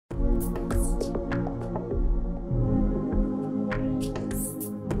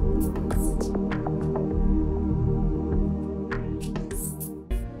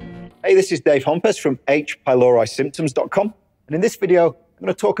Hey, this is Dave Hompes from hpylorisymptoms.com, and in this video, I'm going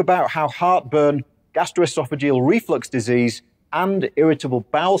to talk about how heartburn, gastroesophageal reflux disease, and irritable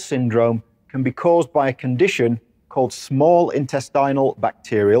bowel syndrome can be caused by a condition called small intestinal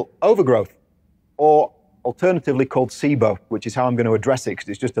bacterial overgrowth, or alternatively called SIBO, which is how I'm going to address it because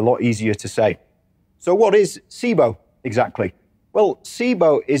it's just a lot easier to say. So what is SIBO exactly? Well,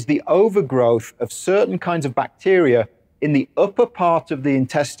 SIBO is the overgrowth of certain kinds of bacteria in the upper part of the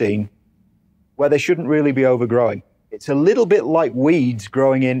intestine where they shouldn't really be overgrowing. It's a little bit like weeds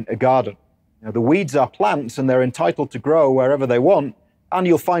growing in a garden. Now, the weeds are plants and they're entitled to grow wherever they want, and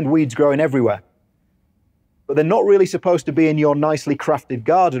you'll find weeds growing everywhere. But they're not really supposed to be in your nicely crafted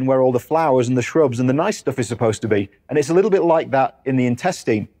garden where all the flowers and the shrubs and the nice stuff is supposed to be. And it's a little bit like that in the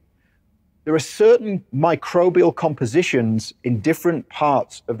intestine. There are certain microbial compositions in different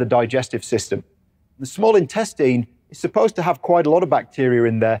parts of the digestive system. The small intestine is supposed to have quite a lot of bacteria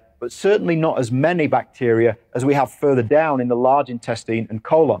in there, but certainly not as many bacteria as we have further down in the large intestine and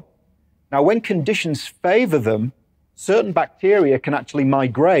colon. Now, when conditions favor them, certain bacteria can actually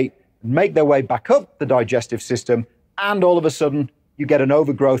migrate and make their way back up the digestive system, and all of a sudden you get an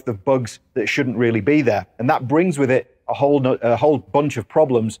overgrowth of bugs that shouldn't really be there. And that brings with it a whole bunch of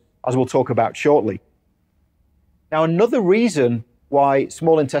problems, as we'll talk about shortly. Now, another reason why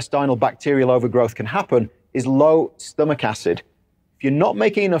small intestinal bacterial overgrowth can happen is low stomach acid. If you're not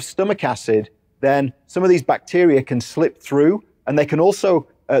making enough stomach acid, then some of these bacteria can slip through, and they can also,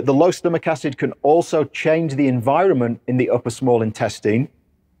 the low stomach acid can also change the environment in the upper small intestine.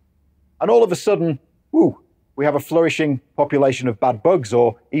 And all of a sudden, we have a flourishing population of bad bugs,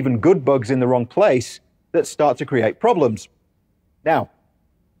 or even good bugs in the wrong place, that start to create problems. Now,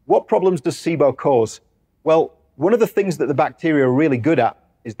 what problems does SIBO cause? Well, one of the things that the bacteria are really good at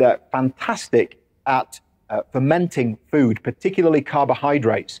is they're fantastic at fermenting food, particularly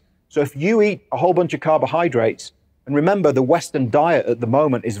carbohydrates. So if you eat a whole bunch of carbohydrates, and remember the Western diet at the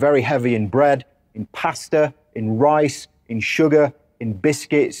moment is very heavy in bread, in pasta, in rice, in sugar, in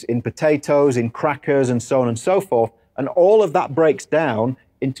biscuits, in potatoes, in crackers, and so on and so forth, and all of that breaks down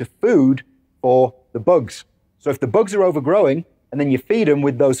into food for the bugs. So if the bugs are overgrowing, and then you feed them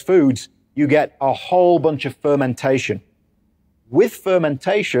with those foods, you get a whole bunch of fermentation. With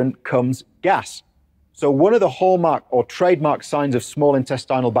fermentation comes gas. So one of the hallmark or trademark signs of small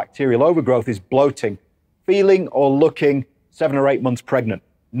intestinal bacterial overgrowth is bloating, feeling or looking 7 or 8 months pregnant,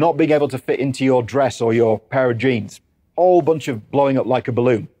 not being able to fit into your dress or your pair of jeans, whole bunch of blowing up like a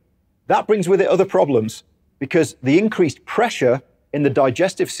balloon. That brings with it other problems, because the increased pressure in the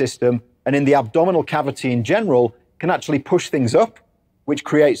digestive system and in the abdominal cavity in general can actually push things up, which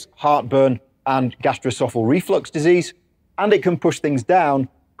creates heartburn and gastroesophageal reflux disease, and it can push things down,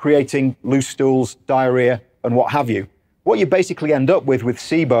 creating loose stools, diarrhea, and what have you. What you basically end up with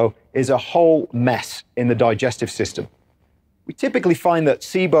SIBO is a whole mess in the digestive system. We typically find that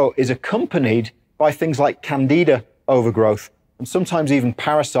SIBO is accompanied by things like candida overgrowth, and sometimes even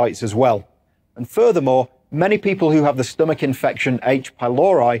parasites as well. And furthermore, many people who have the stomach infection H.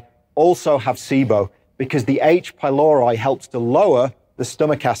 pylori also have SIBO, because the H. pylori helps to lower the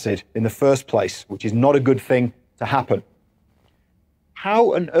stomach acid in the first place, which is not a good thing to happen.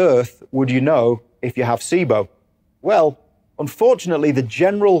 How on earth would you know if you have SIBO? Well, unfortunately, the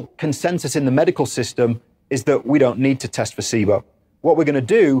general consensus in the medical system is that we don't need to test for SIBO. What we're going to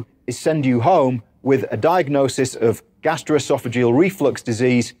do is send you home with a diagnosis of gastroesophageal reflux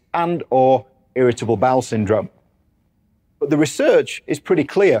disease and/or irritable bowel syndrome. But the research is pretty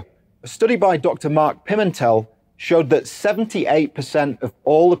clear. A study by Dr. Mark Pimentel showed that 78% of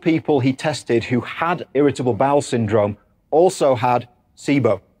all the people he tested who had irritable bowel syndrome also had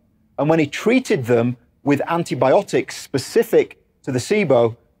SIBO. And when he treated them with antibiotics specific to the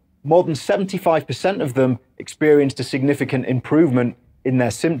SIBO, more than 75% of them experienced a significant improvement in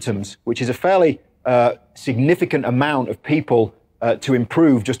their symptoms, which is a fairly significant amount of people to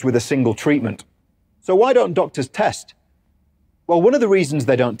improve just with a single treatment. So why don't doctors test? Well, one of the reasons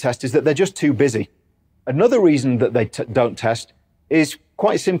they don't test is that they're just too busy. Another reason that they don't test is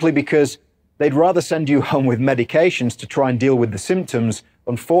quite simply because they'd rather send you home with medications to try and deal with the symptoms,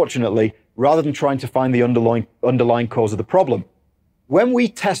 unfortunately, rather than trying to find the underlying cause of the problem. When we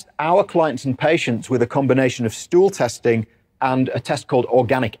test our clients and patients with a combination of stool testing and a test called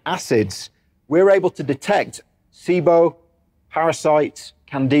organic acids, we're able to detect SIBO, parasites,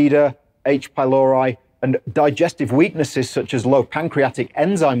 candida, H. pylori, and digestive weaknesses such as low pancreatic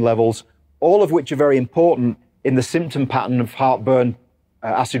enzyme levels, all of which are very important in the symptom pattern of heartburn,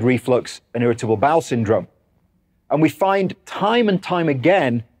 acid reflux, and irritable bowel syndrome. And we find time and time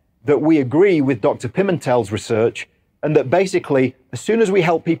again that we agree with Dr. Pimentel's research and that basically, as soon as we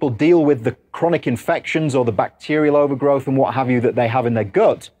help people deal with the chronic infections or the bacterial overgrowth and what have you that they have in their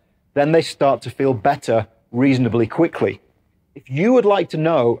gut, then they start to feel better reasonably quickly. If you would like to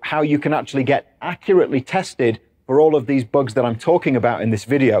know how you can actually get accurately tested for all of these bugs that I'm talking about in this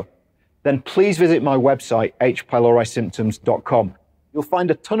video, then please visit my website, hpylorisymptoms.com. You'll find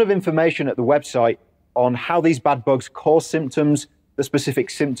a ton of information at the website on how these bad bugs cause symptoms, the specific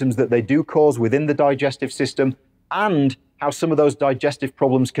symptoms that they do cause within the digestive system, and how some of those digestive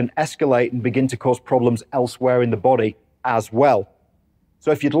problems can escalate and begin to cause problems elsewhere in the body as well.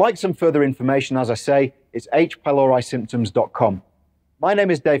 So if you'd like some further information, as I say, it's hpylorisymptoms.com. My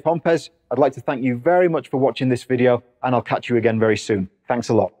name is Dave Hompes. I'd like to thank you very much for watching this video, and I'll catch you again very soon. Thanks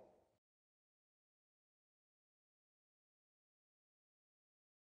a lot.